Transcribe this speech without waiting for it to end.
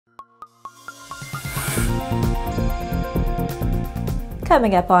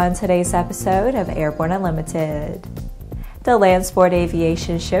Coming up on today's episode of Airborne Unlimited. The Deland Sport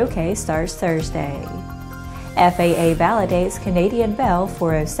Aviation Showcase starts Thursday. FAA validates Canadian Bell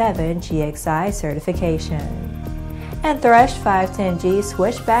 407 GXI certification. And Thrush 510G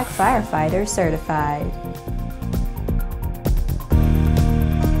Switchback firefighter certified.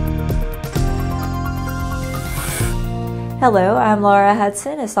 Hello, I'm Laura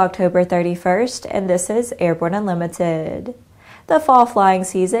Hudson. It's October 31st, and this is Airborne Unlimited. The fall flying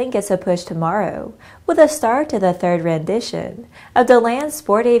season gets a push tomorrow, with a start to the third rendition of the Deland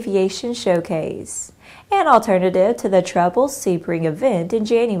Sport Aviation Showcase, an alternative to the troubled Sebring event in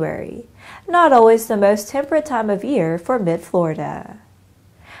January, not always the most temperate time of year for mid-Florida.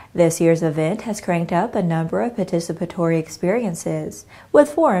 This year's event has cranked up a number of participatory experiences,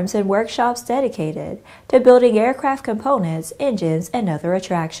 with forums and workshops dedicated to building aircraft components, engines, and other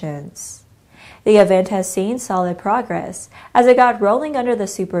attractions. The event has seen solid progress as it got rolling under the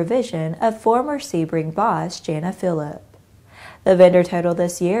supervision of former Sebring boss Jana Phillip. The vendor total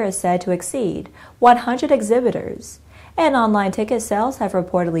this year is said to exceed 100 exhibitors, and online ticket sales have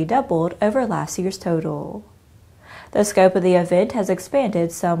reportedly doubled over last year's total. The scope of the event has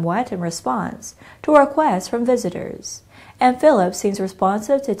expanded somewhat in response to requests from visitors, and Phillip seems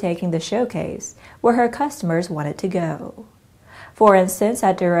responsive to taking the showcase where her customers want it to go. For instance,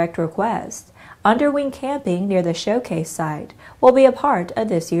 at direct request, underwing camping near the showcase site will be a part of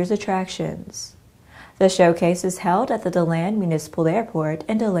this year's attractions. The showcase is held at the Deland Municipal Airport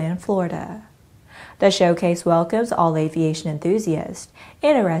in Deland, Florida. The showcase welcomes all aviation enthusiasts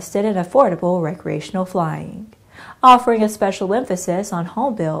interested in affordable recreational flying, offering a special emphasis on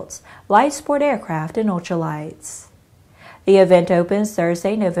home-built, light sport aircraft and ultralights. The event opens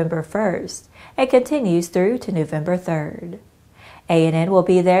Thursday, November 1st, and continues through to November 3rd. A&N will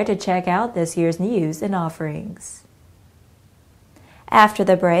be there to check out this year's news and offerings. After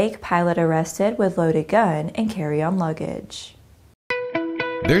the break, pilot arrested with loaded gun and carry-on luggage.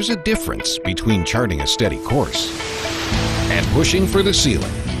 There's a difference between charting a steady course and pushing for the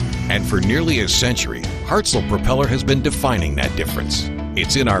ceiling. And for nearly a century, Hartzell Propeller has been defining that difference.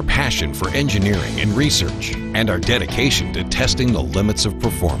 It's in our passion for engineering and research and our dedication to testing the limits of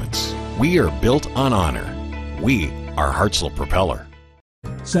performance. We are built on honor. We are Hartzell Propeller.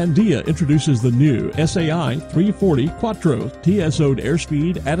 Sandia introduces the new SAI 340 Quattro TSO'd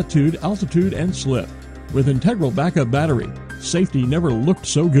airspeed, attitude, altitude, and slip. With integral backup battery, safety never looked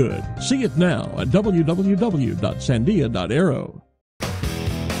so good. See it now at www.sandia.aero.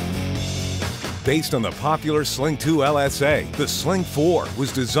 Based on the popular Sling 2 LSA, the Sling 4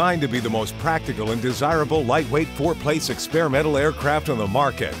 was designed to be the most practical and desirable lightweight four-place experimental aircraft on the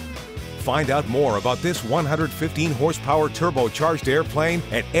market. Find out more about this 115 horsepower turbocharged airplane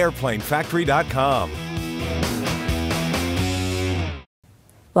at airplanefactory.com.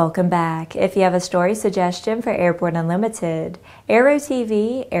 Welcome back. If you have a story suggestion for Airborne Unlimited,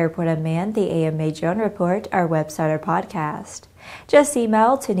 Aero-TV, Airport Unmanned, the AMA Drone Report, our website or podcast, just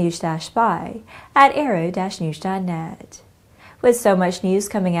email to news-by@aero-news.net. With so much news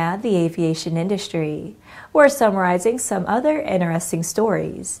coming out of the aviation industry, we're summarizing some other interesting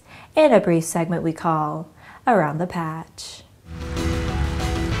stories in a brief segment we call Around the Patch.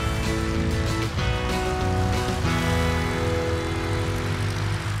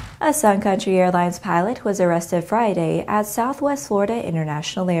 A Sun Country Airlines pilot was arrested Friday at Southwest Florida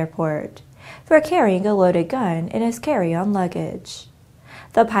International Airport for carrying a loaded gun in his carry-on luggage.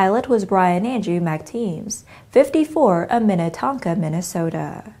 The pilot was Brian Andrew McTeams, 54, of Minnetonka,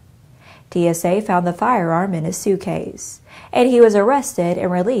 Minnesota. TSA found the firearm in his suitcase, and he was arrested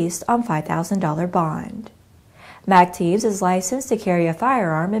and released on $5,000 bond. McTeams is licensed to carry a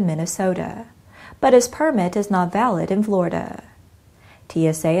firearm in Minnesota, but his permit is not valid in Florida.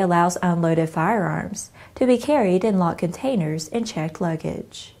 TSA allows unloaded firearms to be carried in locked containers in checked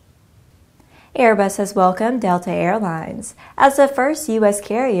luggage. Airbus has welcomed Delta Airlines as the first U.S.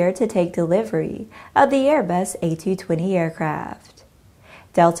 carrier to take delivery of the Airbus A220 aircraft.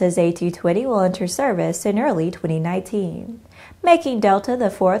 Delta's A220 will enter service in early 2019, making Delta the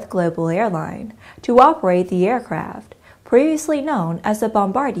fourth global airline to operate the aircraft, previously known as the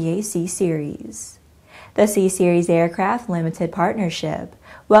Bombardier C-Series. The C-Series Aircraft Limited Partnership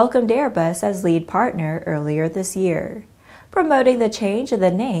welcomed Airbus as lead partner earlier this year, promoting the change of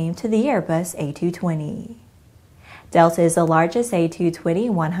the name to the Airbus A220. Delta is the largest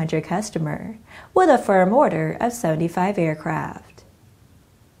A220-100 customer, with a firm order of 75 aircraft.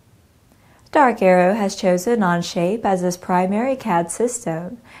 DarkAero has chosen Onshape as its primary CAD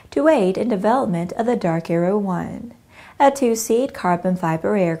system to aid in development of the DarkAero 1, a two-seat carbon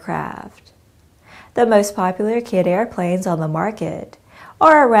fiber aircraft. The most popular kit airplanes on the market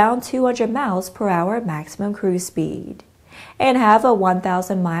are around 200 miles per hour maximum cruise speed and have a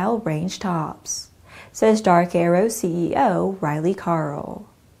 1,000-mile range tops, says DarkAero CEO Riley Carl.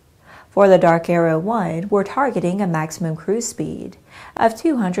 For the DarkAero 1, we're targeting a maximum cruise speed of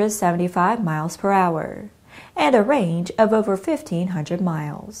 275 miles per hour and a range of over 1,500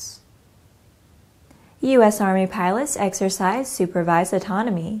 miles. U.S. Army pilots exercise supervised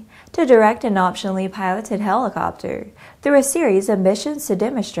autonomy to direct an optionally piloted helicopter through a series of missions to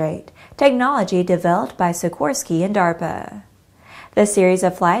demonstrate technology developed by Sikorsky and DARPA. The series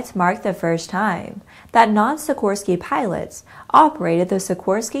of flights marked the first time that non-Sikorsky pilots operated the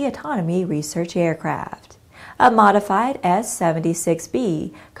Sikorsky Autonomy Research Aircraft, a modified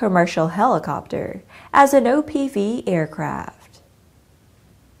S-76B commercial helicopter, as an OPV aircraft.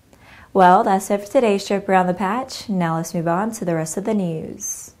 Well, that's it for today's trip around the patch. Now let's move on to the rest of the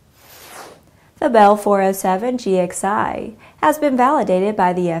news. The Bell 407 GXI has been validated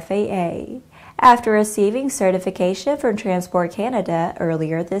by the FAA after receiving certification from Transport Canada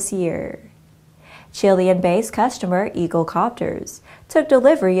earlier this year. Chilean-based customer Eagle Copters took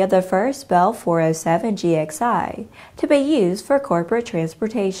delivery of the first Bell 407 GXI to be used for corporate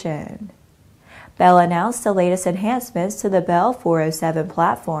transportation. Bell announced the latest enhancements to the Bell 407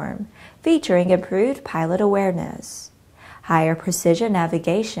 platform, featuring improved pilot awareness, higher precision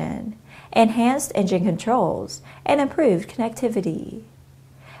navigation, enhanced engine controls, and improved connectivity.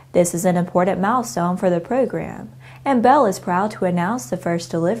 This is an important milestone for the program, and Bell is proud to announce the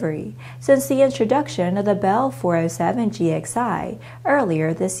first delivery since the introduction of the Bell 407 GXI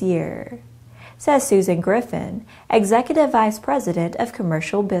earlier this year, says Susan Griffin, Executive Vice President of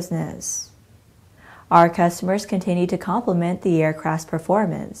Commercial Business. Our customers continue to compliment the aircraft's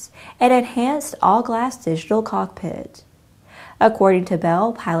performance and enhanced all-glass digital cockpit. According to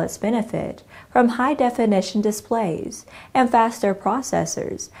Bell, pilots benefit from high-definition displays and faster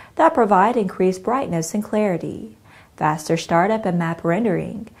processors that provide increased brightness and clarity, faster startup and map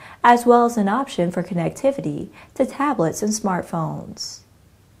rendering, as well as an option for connectivity to tablets and smartphones.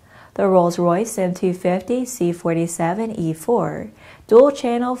 The Rolls-Royce M250 C47E4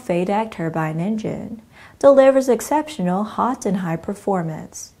 dual-channel FADEC turbine engine delivers exceptional hot and high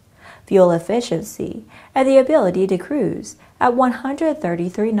performance, fuel efficiency, and the ability to cruise at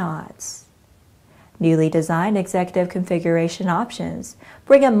 133 knots. Newly designed executive configuration options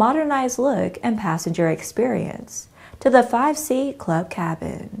bring a modernized look and passenger experience to the 5-seat club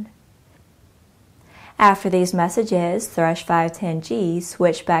cabin. After these messages, Thrush 510G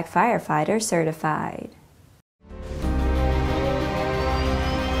Switchback Firefighter certified.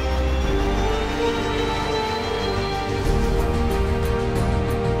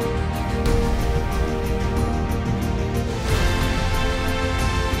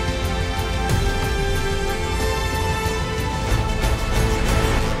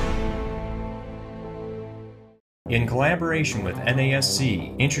 In collaboration with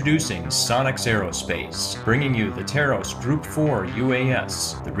NASC, introducing Sonex Aerospace, bringing you the Taros Group 4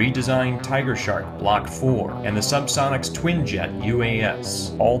 UAS, the redesigned Tiger Shark Block 4, and the Subsonics Twin Jet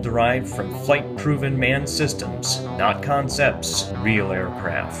UAS, all derived from flight-proven manned systems, not concepts, real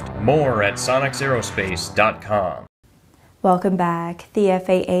aircraft. More at sonexaerospace.com. Welcome back. The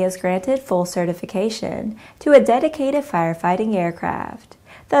FAA has granted full certification to a dedicated firefighting aircraft,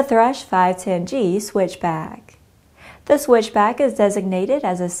 the Thrush 510G Switchback. The Switchback is designated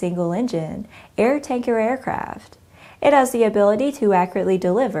as a single-engine, air-tanker aircraft. It has the ability to accurately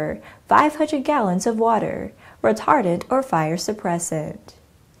deliver 500 gallons of water, retardant, or fire suppressant.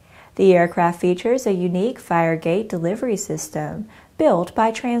 The aircraft features a unique fire gate delivery system built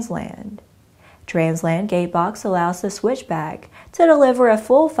by Transland. Transland gatebox allows the Switchback to deliver a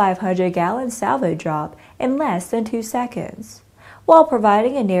full 500-gallon salvo drop in less than 2 seconds, while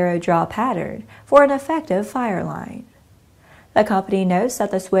providing a narrow draw pattern for an effective fire line. The company notes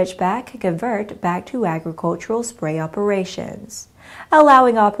that the Switchback can convert back to agricultural spray operations,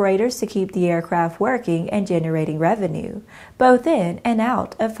 allowing operators to keep the aircraft working and generating revenue, both in and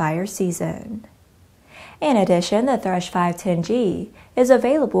out of fire season. In addition, the Thrush 510G is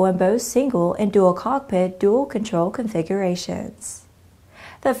available in both single and dual cockpit dual control configurations.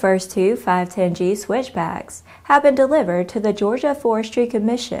 The first 2 510G Switchbacks have been delivered to the Georgia Forestry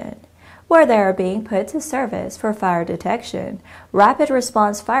Commission, where they are being put to service for fire detection, rapid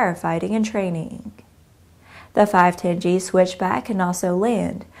response firefighting, and training. The 510G Switchback can also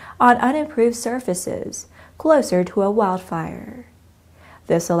land on unimproved surfaces closer to a wildfire.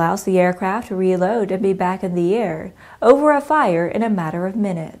 This allows the aircraft to reload and be back in the air over a fire in a matter of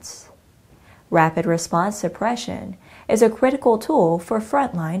minutes. Rapid response suppression is a critical tool for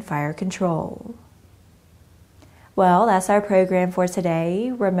frontline fire control. Well, that's our program for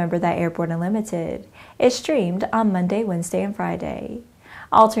today. Remember that Airborne Unlimited is streamed on Monday, Wednesday, and Friday,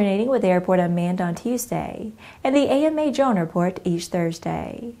 alternating with Airborne Unmanned on Tuesday and the AMA Drone Report each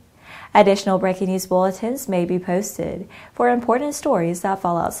Thursday. Additional breaking news bulletins may be posted for important stories that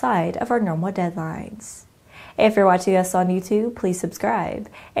fall outside of our normal deadlines. If you're watching us on YouTube, please subscribe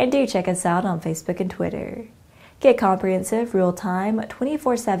and do check us out on Facebook and Twitter. Get comprehensive, real-time,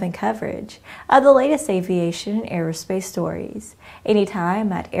 24/7 coverage of the latest aviation and aerospace stories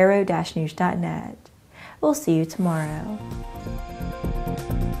anytime at aero-news.net. We'll see you tomorrow.